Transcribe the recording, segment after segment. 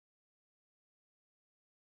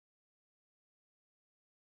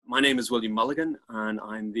My name is William Mulligan, and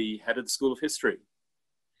I'm the head of the School of History.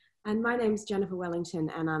 And my name's Jennifer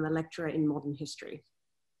Wellington, and I'm a lecturer in modern history.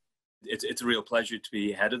 It's a real pleasure to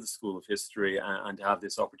be head of the School of History and to have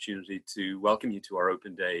this opportunity to welcome you to our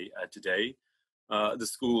open day today. The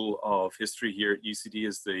School of History here at UCD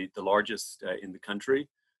is the largest in the country,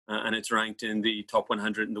 and it's ranked in the top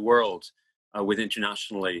 100 in the world with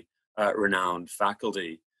internationally renowned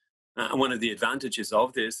faculty. And one of the advantages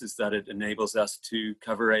of this is that it enables us to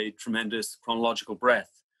cover a tremendous chronological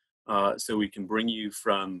breadth. So we can bring you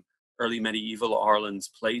from early medieval Ireland's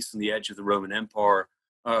place on the edge of the Roman Empire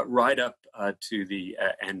right up to the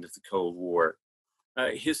end of the Cold War.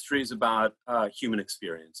 History is about human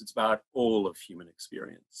experience. It's about all of human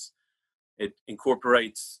experience. It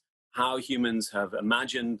incorporates how humans have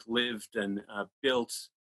imagined, lived, and built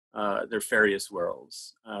their various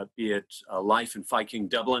worlds, be it life in Viking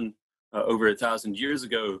Dublin over 1,000 years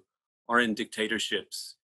ago, or in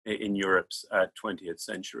dictatorships in Europe's 20th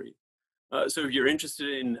century. So if you're interested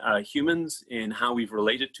in humans, in how we've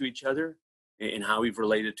related to each other, in how we've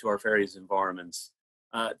related to our various environments,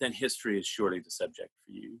 then history is surely the subject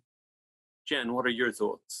for you. Jen, what are your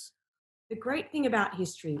thoughts? The great thing about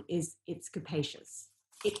history is it's capacious.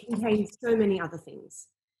 It contains so many other things.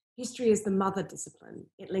 History is the mother discipline.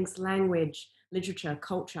 It links language, literature,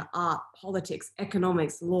 culture, art, politics,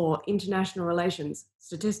 economics, law, international relations,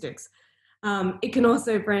 statistics. It can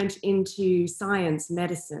also branch into science,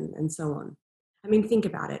 medicine, and so on. I mean, think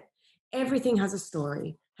about it. Everything has a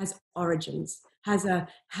story, has origins, has a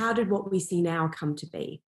how did what we see now come to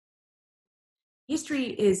be? History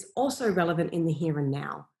is also relevant in the here and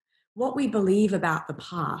now. What we believe about the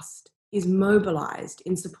past is mobilized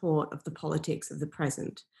in support of the politics of the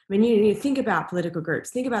present. I mean, you think about political groups,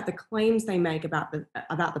 think about the claims they make about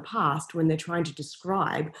the past when they're trying to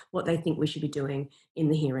describe what they think we should be doing in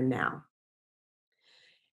the here and now.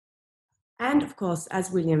 And of course,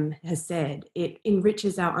 as William has said, it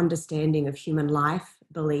enriches our understanding of human life,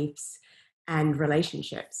 beliefs, and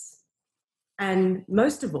relationships. And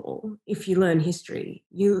most of all, if you learn history,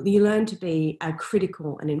 you learn to be a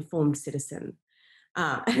critical and informed citizen.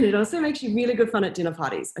 And it also makes you really good fun at dinner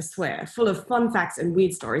parties, I swear, full of fun facts and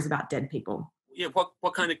weird stories about dead people. Yeah,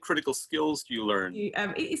 what kind of critical skills do you learn?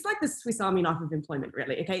 It's like the Swiss Army knife of employment,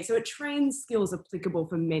 really. Okay, so it trains skills applicable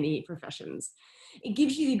for many professions. It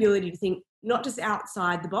gives you the ability to think not just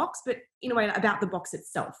outside the box, but in a way about the box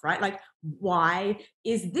itself, right? Like, why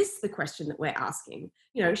is this the question that we're asking?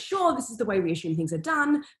 You know, sure, this is the way we assume things are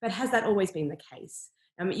done, but has that always been the case?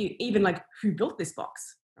 Even like, who built this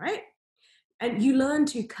box, right? And you learn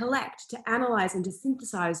to collect, to analyze, and to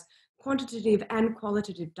synthesize quantitative and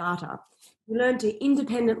qualitative data. You learn to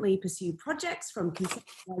independently pursue projects from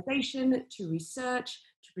conceptualization to research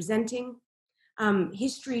to presenting.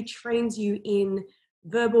 History trains you in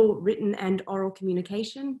verbal, written, and oral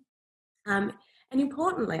communication. And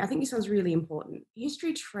importantly, I think this one's really important,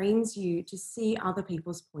 history trains you to see other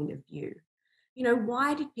people's point of view. You know,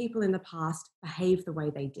 why did people in the past behave the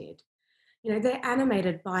way they did? You know, they're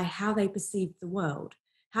animated by how they perceived the world,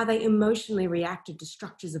 how they emotionally reacted to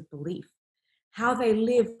structures of belief, how they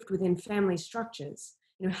lived within family structures,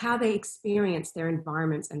 you know, how they experienced their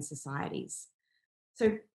environments and societies.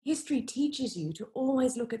 So history teaches you to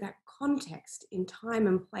always look at that context in time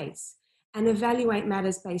and place and evaluate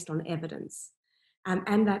matters based on evidence.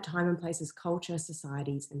 And that time and place is culture,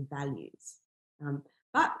 societies, and values.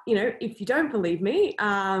 But, you know, if you don't believe me,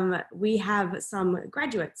 we have some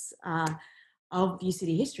graduates of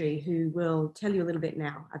UCD History who will tell you a little bit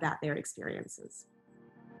now about their experiences.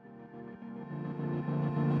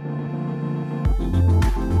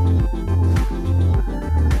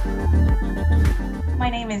 My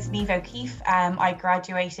name is Niamh O'Keefe. I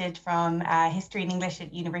graduated from History and English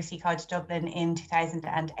at University College Dublin in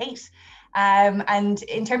 2008. And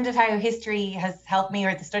in terms of how history has helped me,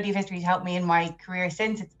 or the study of history has helped me in my career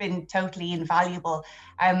since, it's been totally invaluable.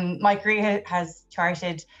 My career has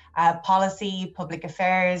charted policy, public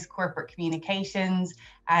affairs, corporate communications,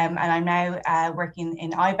 and I'm now working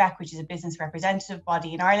in IBEC, which is a business representative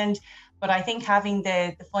body in Ireland. But I think having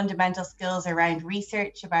the fundamental skills around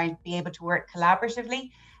research, about being able to work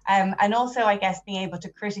collaboratively, and also, I guess, being able to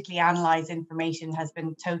critically analyse information has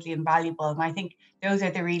been totally invaluable. And I think those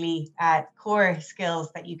are the really core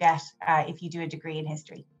skills that you get if you do a degree in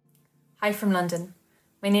history. Hi from London.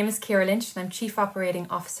 My name is Ciara Lynch and I'm Chief Operating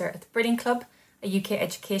Officer at the Brilliant Club, a UK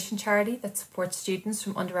education charity that supports students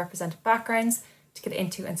from underrepresented backgrounds to get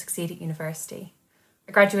into and succeed at university.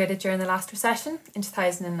 I graduated during the last recession in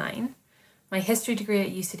 2009. My history degree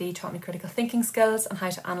at UCD taught me critical thinking skills and how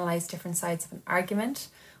to analyse different sides of an argument,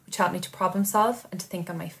 which helped me to problem solve and to think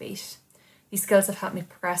on my feet. These skills have helped me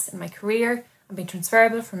progress in my career and been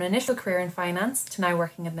transferable from an initial career in finance to now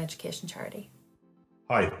working at an education charity.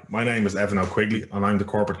 Hi, my name is Evan O'Quigley and I'm the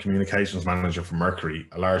Corporate Communications Manager for Mercury,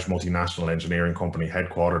 a large multinational engineering company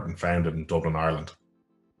headquartered and founded in Dublin, Ireland.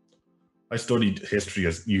 I studied history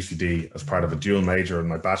at UCD as part of a dual major in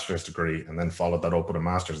my bachelor's degree and then followed that up with a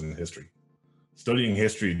master's in history. Studying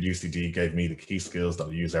history at UCD gave me the key skills that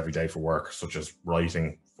I use every day for work, such as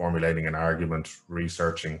writing, formulating an argument,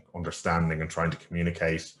 researching, understanding and trying to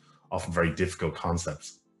communicate often very difficult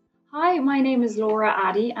concepts. Hi, my name is Laura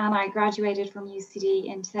Addy and I graduated from UCD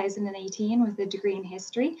in 2018 with a degree in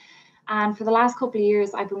history. And for the last couple of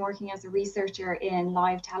years, I've been working as a researcher in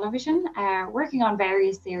live television, working on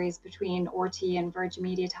various series between RT and Virgin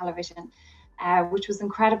Media Television, which was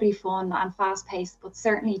incredibly fun and fast-paced, but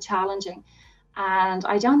certainly challenging. And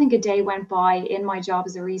I don't think a day went by in my job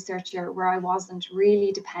as a researcher where I wasn't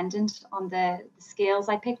really dependent on the skills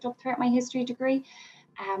I picked up throughout my history degree.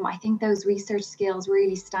 I think those research skills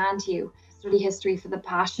really stand to you. Study history for the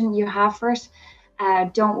passion you have for it.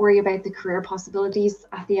 Don't worry about the career possibilities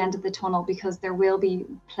at the end of the tunnel, because there will be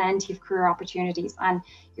plenty of career opportunities and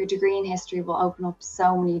your degree in history will open up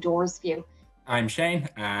so many doors for you. I'm Shane.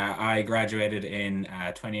 I graduated in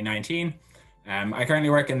 2019. I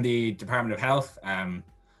currently work in the Department of Health, and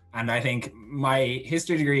I think my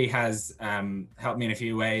history degree has helped me in a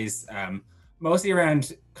few ways, mostly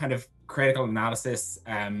around kind of critical analysis,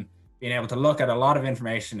 being able to look at a lot of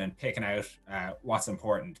information and picking out what's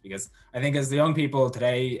important, because I think as the young people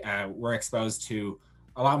today, we're exposed to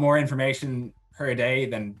a lot more information per day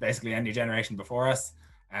than basically any generation before us.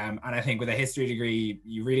 And I think with a history degree,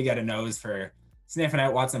 you really get a nose for sniffing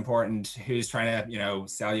out what's important, who's trying to,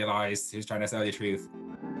 sell you lies, who's trying to sell you truth.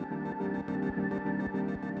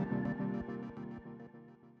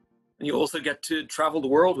 And you also get to travel the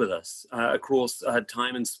world with us across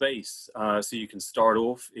time and space. So you can start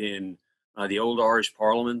off in the old Irish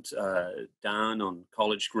Parliament down on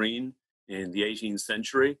College Green in the 18th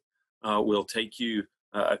century. We'll take you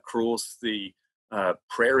across the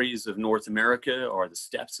prairies of North America or the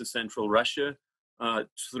steppes of central Russia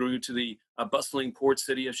through to the bustling port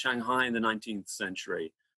city of Shanghai in the 19th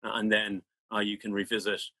century. And then you can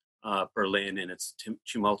revisit Berlin in its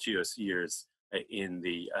tumultuous years in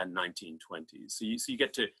the 1920s. So you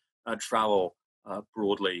get to travel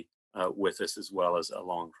broadly with us as well as a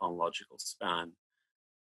long chronological span.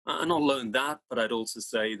 And not alone that, but I'd also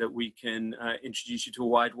say that we can introduce you to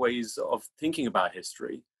wide ways of thinking about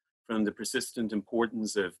history, from the persistent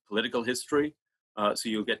importance of political history. So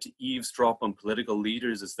you'll get to eavesdrop on political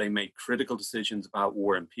leaders as they make critical decisions about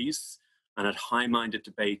war and peace, and at high-minded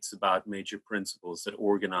debates about major principles that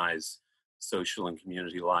organize social and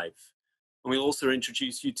community life. And we'll also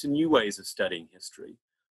introduce you to new ways of studying history,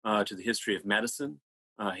 to the history of medicine,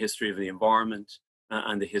 history of the environment,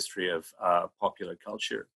 and the history of popular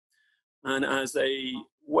culture. And as a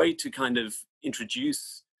way to kind of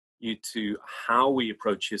introduce you to how we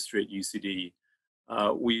approach history at UCD,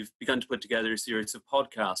 we've begun to put together a series of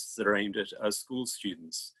podcasts that are aimed at school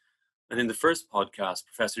students. And in the first podcast,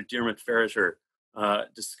 Professor Diarmaid Ferriter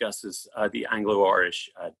discusses the Anglo-Irish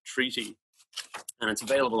Treaty. And it's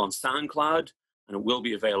available on SoundCloud, and it will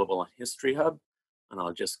be available on History Hub. And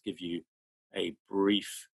I'll just give you a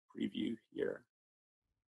brief preview here.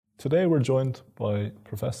 Today we're joined by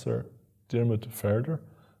Professor Diarmaid Ferriter,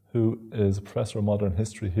 who is a Professor of Modern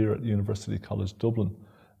History here at University College Dublin.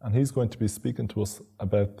 And he's going to be speaking to us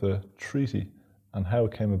about the treaty and how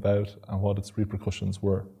it came about and what its repercussions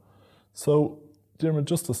were. So, Diarmaid,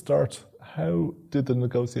 just to start, how did the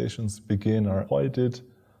negotiations begin, or why did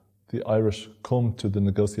the Irish come to the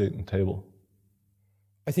negotiating table?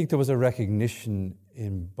 I think there was a recognition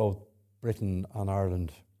in both Britain and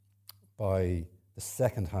Ireland by the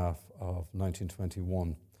second half of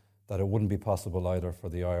 1921 that it wouldn't be possible either for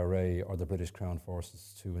the IRA or the British Crown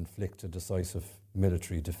Forces to inflict a decisive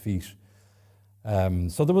military defeat.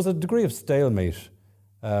 So there was a degree of stalemate.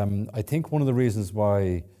 I think one of the reasons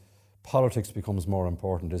why politics becomes more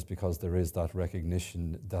important is because there is that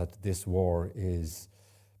recognition that this war is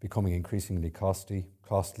becoming increasingly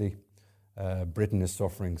costly. Britain is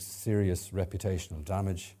suffering serious reputational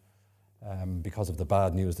damage because of the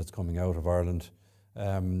bad news that's coming out of Ireland.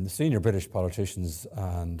 Senior British politicians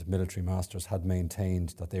and military masters had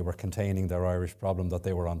maintained that they were containing their Irish problem, that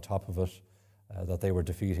they were on top of it, that they were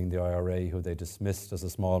defeating the IRA, who they dismissed as a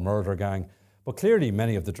small murder gang. But clearly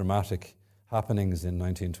many of the dramatic happenings in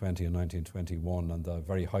 1920 and 1921 and the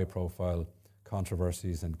very high-profile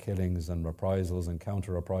controversies and killings and reprisals and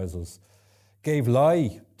counter-reprisals gave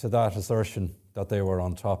lie to that assertion that they were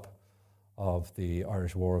on top of the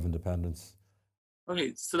Irish War of Independence.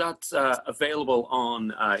 Okay, so that's available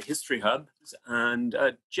on History Hub. And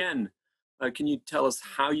Jen, can you tell us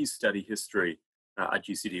how you study history at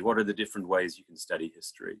UCD? What are the different ways you can study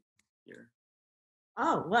history here?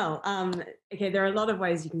 Oh, well, okay, there are a lot of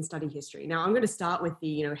ways you can study history. Now, I'm going to start with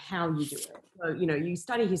the, how you do it. So, you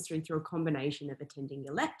study history through a combination of attending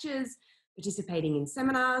your lectures, participating in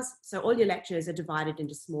seminars. So all your lectures are divided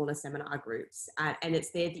into smaller seminar groups, and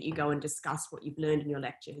it's there that you go and discuss what you've learned in your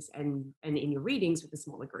lectures and in your readings with a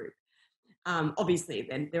smaller group. Obviously,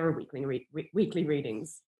 then there are weekly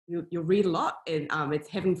readings. You'll read a lot, and it's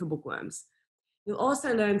heaven for bookworms. You'll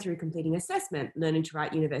also learn through completing assessment, learning to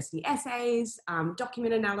write university essays,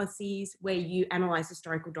 document analyses, where you analyse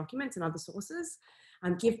historical documents and other sources,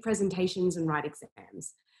 give presentations and write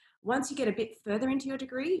exams. Once you get a bit further into your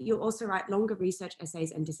degree, you'll also write longer research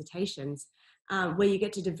essays and dissertations, where you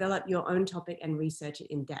get to develop your own topic and research it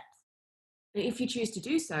in depth. And if you choose to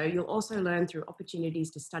do so, you'll also learn through opportunities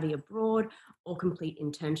to study abroad or complete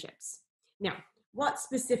internships. Now, what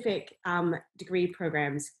specific degree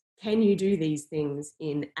programs can you do these things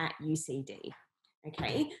at UCD?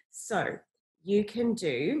 Okay, so you can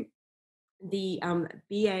do the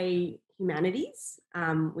BA Humanities,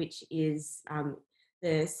 which is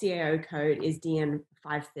the CAO code is DN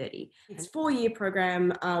 530. It's a 4-year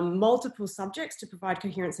program, multiple subjects to provide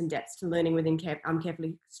coherence and depth to learning within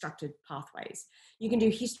carefully structured pathways. You can do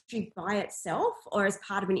history by itself or as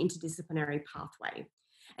part of an interdisciplinary pathway.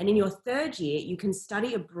 And in your 3rd year, you can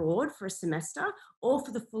study abroad for a semester or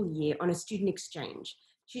for the full year on a student exchange,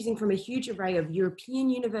 choosing from a huge array of European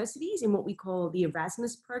universities in what we call the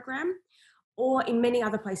Erasmus program, or in many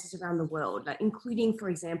other places around the world, including, for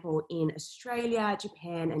example, in Australia,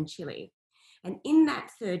 Japan, and Chile. And in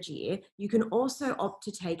that 3rd year, you can also opt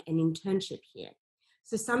to take an internship here.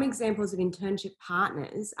 So some examples of internship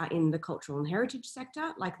partners are in the cultural and heritage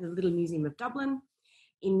sector, like the Little Museum of Dublin.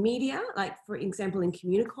 In media, like for example in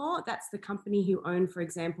Communicore, that's the company who own, for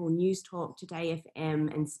example, News Talk, Today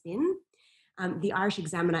FM and Spin, the Irish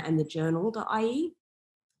Examiner and the Journal.ie.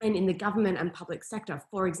 And in the government and public sector,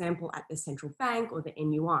 for example, at the Central Bank or the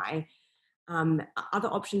NUI, other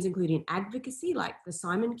options include in advocacy, like the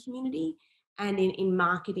Simon Community, and in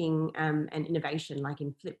marketing and innovation, like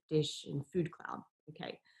in Flipdish and Food Cloud.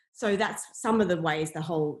 Okay, so that's some of the ways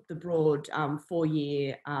the broad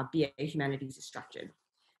 4-year BA Humanities is structured.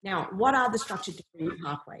 Now, what are the structured degree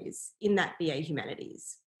pathways in that BA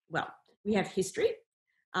Humanities? Well, we have history,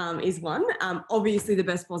 is one, obviously the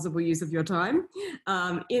best possible use of your time.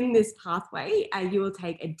 In this pathway, you will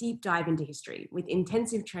take a deep dive into history with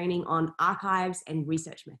intensive training on archives and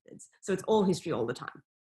research methods. So it's all history all the time.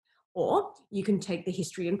 Or you can take the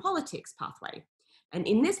history and politics pathway. And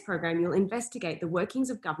in this program, you'll investigate the workings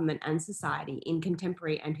of government and society in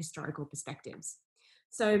contemporary and historical perspectives.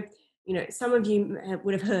 So, some of you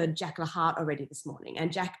would have heard Jack Lahart already this morning,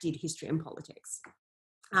 and Jack did history and politics.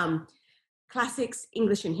 Classics,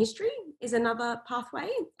 English and history is another pathway.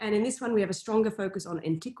 And in this one, we have a stronger focus on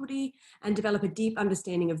antiquity and develop a deep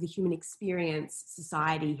understanding of the human experience,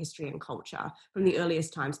 society, history and culture from the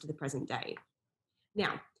earliest times to the present day.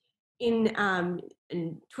 Now, in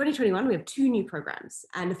 2021, we have 2 new programs.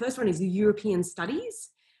 And the first one is the European Studies.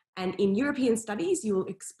 And in European Studies, you will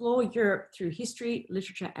explore Europe through history,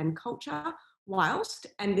 literature and culture, whilst,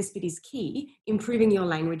 and this bit is key, improving your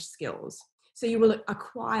language skills. So you will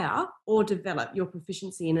acquire or develop your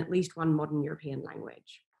proficiency in at least one modern European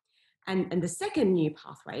language. And the second new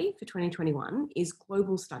pathway for 2021 is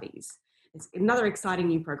Global Studies. It's another exciting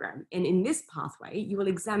new program. And in this pathway, you will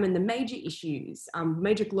examine the major issues,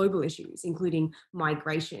 major global issues, including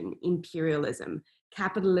migration, imperialism,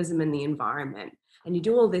 capitalism and the environment. And you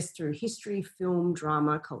do all this through history, film,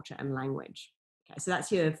 drama, culture and language. Okay, so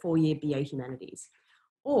that's your 4-year BA Humanities.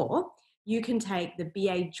 Or you can take the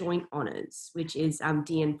BA Joint Honours, which is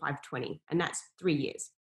DN 520, and that's 3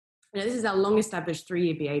 years. Now, this is our long-established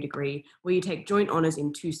 3-year BA degree where you take joint honours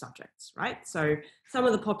in 2 subjects, right? So some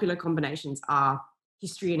of the popular combinations are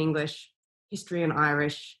history and English, history and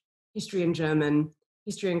Irish, history and German,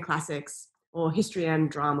 history and classics, or history and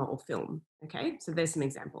drama or film, okay? So there's some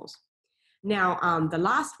examples. Now, the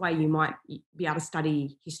last way you might be able to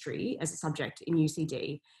study history as a subject in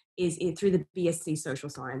UCD is through the BSc Social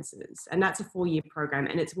Sciences. And that's a 4-year program.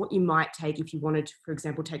 And it's what you might take if you wanted to, for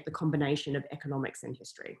example, take the combination of economics and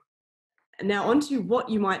history. Now, on to what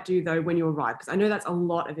you might do, though, when you arrive, because I know that's a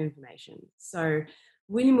lot of information. So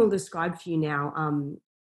William will describe for you now,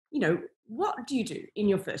 what do you do in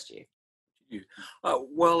your first year?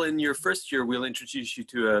 Well, in your first year, we'll introduce you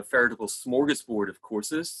to a veritable smorgasbord of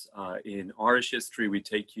courses. In Irish history, we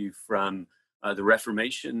take you from the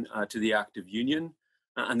Reformation to the Act of Union.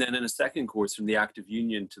 and then in a second course from the Active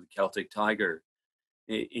Union to the Celtic Tiger.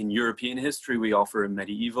 In European history, we offer a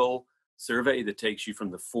medieval survey that takes you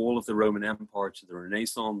from the fall of the Roman Empire to the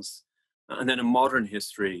Renaissance, and then a modern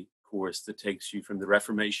history course that takes you from the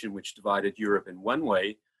Reformation, which divided Europe in one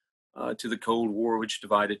way, to the Cold War, which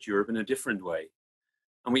divided Europe in a different way.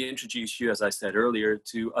 And we introduce you, as I said earlier,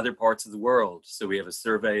 to other parts of the world. So we have a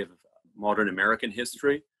survey of modern American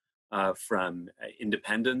history from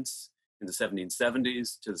independence in the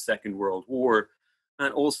 1770s to the Second World War,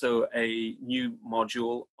 and also a new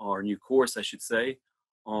module, or new course, I should say,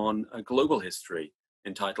 on a global history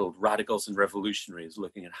entitled Radicals and Revolutionaries,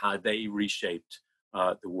 looking at how they reshaped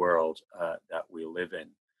the world that we live in.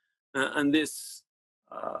 And this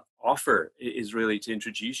offer is really to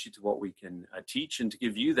introduce you to what we can teach, and to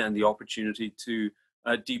give you then the opportunity to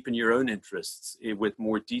deepen your own interests with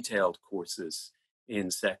more detailed courses in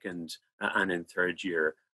second and in third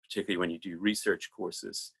year, particularly when you do research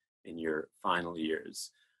courses in your final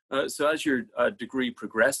years. So as your degree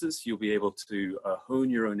progresses, you'll be able to hone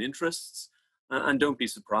your own interests, and don't be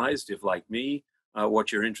surprised if, like me,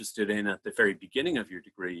 what you're interested in at the very beginning of your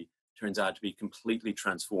degree turns out to be completely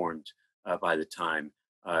transformed by the time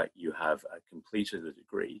you have completed the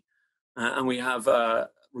degree. And we have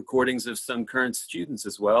recordings of some current students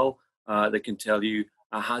as well that can tell you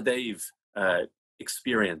how they've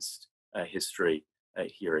experienced history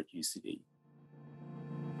here at UCD.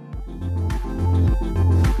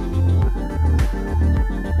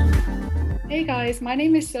 Hey guys, my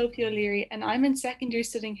name is Sophie O'Leary and I'm in second year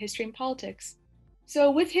studying history and politics.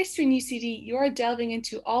 So with history in UCD, you are delving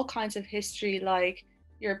into all kinds of history like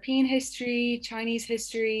European history, Chinese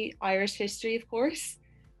history, Irish history, of course.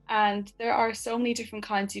 And there are so many different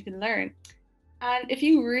kinds you can learn. And if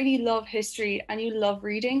you really love history and you love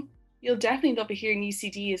reading, you'll definitely love it here in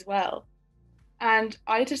UCD as well. And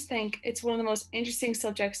I just think it's one of the most interesting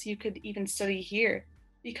subjects you could even study here,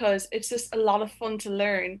 because it's just a lot of fun to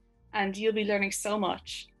learn and you'll be learning so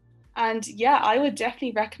much. And yeah, I would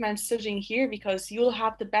definitely recommend studying here because you'll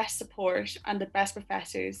have the best support and the best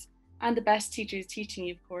professors and the best teachers teaching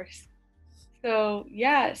you, of course. So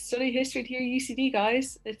yeah, study history here at UCD,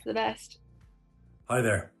 guys. It's the best. Hi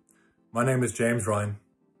there. My name is James Ryan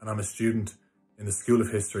and I'm a student in the School of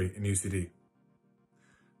History in UCD.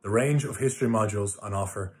 The range of history modules on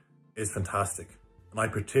offer is fantastic, and I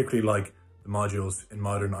particularly like the modules in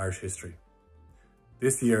modern Irish history.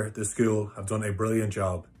 This year, the school have done a brilliant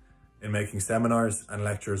job in making seminars and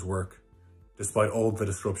lectures work, despite all the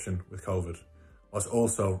disruption with COVID, whilst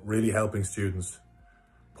also really helping students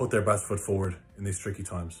put their best foot forward in these tricky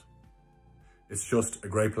times. It's just a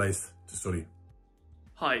great place to study.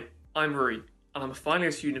 Hi, I'm Rory, and I'm a final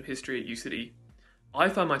year student of history at UCD. I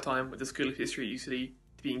found my time with the School of History at UCD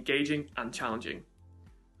to be engaging and challenging.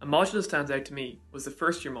 A module that stands out to me was the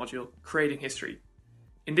first year module, Creating History.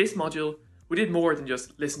 In this module, we did more than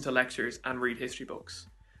just listen to lectures and read history books.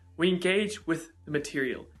 We engaged with the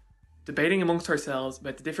material, debating amongst ourselves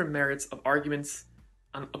about the different merits of arguments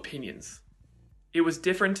and opinions. It was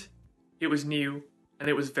different, it was new, and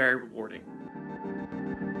it was very rewarding.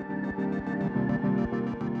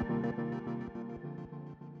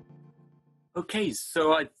 Okay,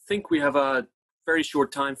 so I think we have a very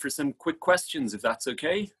short time for some quick questions, if that's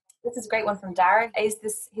okay. This is a great one from Darren. Is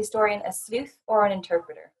this historian a sleuth or an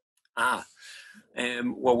interpreter?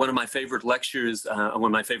 Well, one of my favorite lectures and one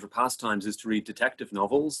of my favorite pastimes is to read detective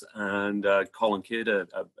novels. And Colin Kidd, a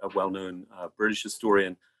well-known British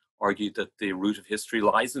historian, argued that the root of history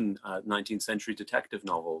lies in 19th century detective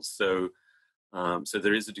novels. So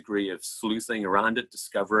there is a degree of sleuthing around it,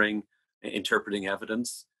 discovering, interpreting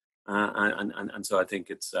evidence. And so I think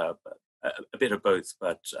it's a bit of both,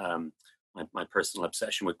 but my personal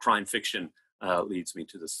obsession with crime fiction leads me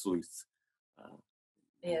to the sleuth.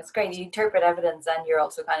 Yeah, it's great. You interpret evidence and you're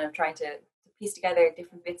also kind of trying to piece together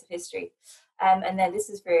different bits of history. And then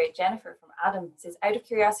this is for Jennifer from Adam. It says, out of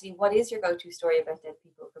curiosity, what is your go-to story about dead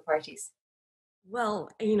people for parties?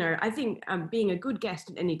 Well, I think being a good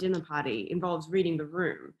guest at any dinner party involves reading the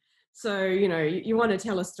room. So, you want to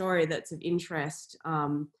tell a story that's of interest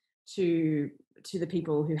to the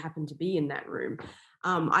people who happen to be in that room.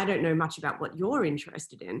 I don't know much about what you're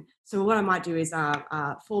interested in. So what I might do is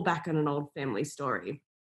fall back on an old family story.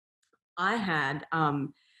 I had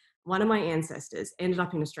one of my ancestors ended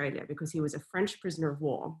up in Australia because he was a French prisoner of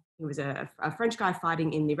war. He was a French guy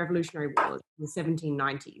fighting in the Revolutionary War in the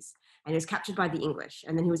 1790s, and he was captured by the English.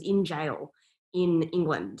 And then he was in jail in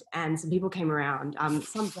England, and some people came around.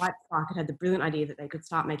 Some bright spark had the brilliant idea that they could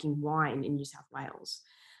start making wine in New South Wales.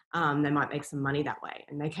 They might make some money that way.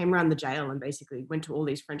 And they came around the jail and basically went to all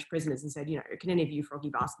these French prisoners and said, can any of you froggy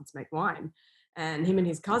bastards make wine? And him and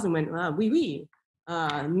his cousin went, oui, oui.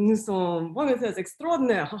 Nous sommes bonnes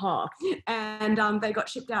extraordinaires, haha. And they got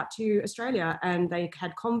shipped out to Australia, and they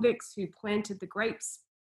had convicts who planted the grapes.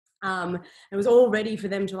 It was all ready for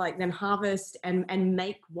them to like then harvest and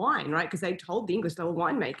make wine, right? Because they told the English they were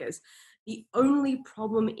winemakers. The only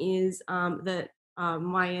problem is that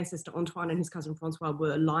my ancestor Antoine and his cousin Francois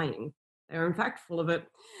were lying. They were in fact full of it.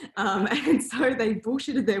 And so they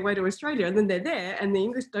bullshitted their way to Australia, and then they're there and the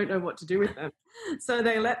English don't know what to do with them. So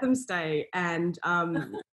they let them stay. And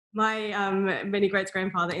my many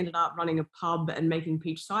great-grandfather ended up running a pub and making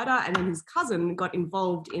peach cider, and then his cousin got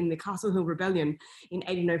involved in the Castle Hill Rebellion in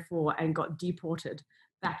 1804 and got deported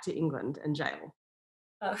back to England and jail.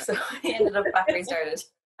 Oh, so he ended up back where he started.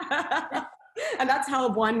 And that's how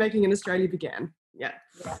winemaking in Australia began. Yeah.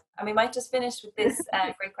 And we might just finish with this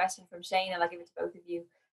great question from Shane, and I'll give it to both of you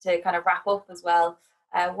to kind of wrap up as well.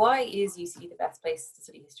 Why is UCD the best place to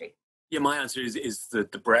study history? Yeah, my answer is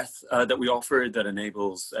the breadth that we offer that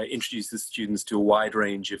enables, introduces students to a wide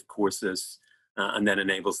range of courses and then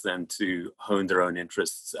enables them to hone their own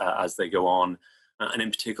interests as they go on. And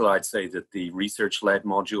in particular, I'd say that the research-led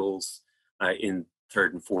modules in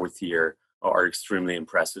third and fourth year are extremely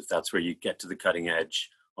impressive. That's where you get to the cutting edge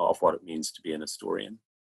of what it means to be an historian.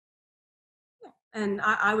 And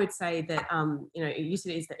I would say that,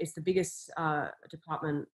 UCD is the biggest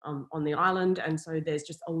department on the island. And so there's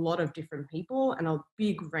just a lot of different people and a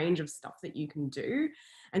big range of stuff that you can do.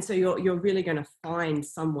 And so you're really going to find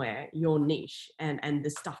somewhere your niche and the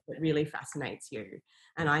stuff that really fascinates you.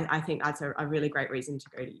 And I think that's a really great reason to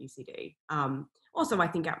go to UCD. Also, I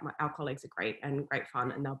think our colleagues are great and great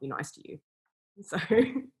fun, and they'll be nice to you. So...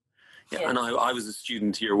 Yeah, and I was a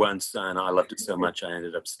student here once, and I loved it so much I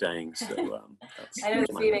ended up staying. So I know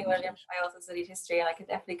the feeling, William. I also studied history, and I could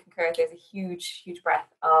definitely concur. There's a huge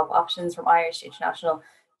breadth of options from Irish to international,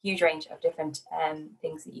 huge range of different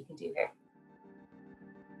things that you can do here.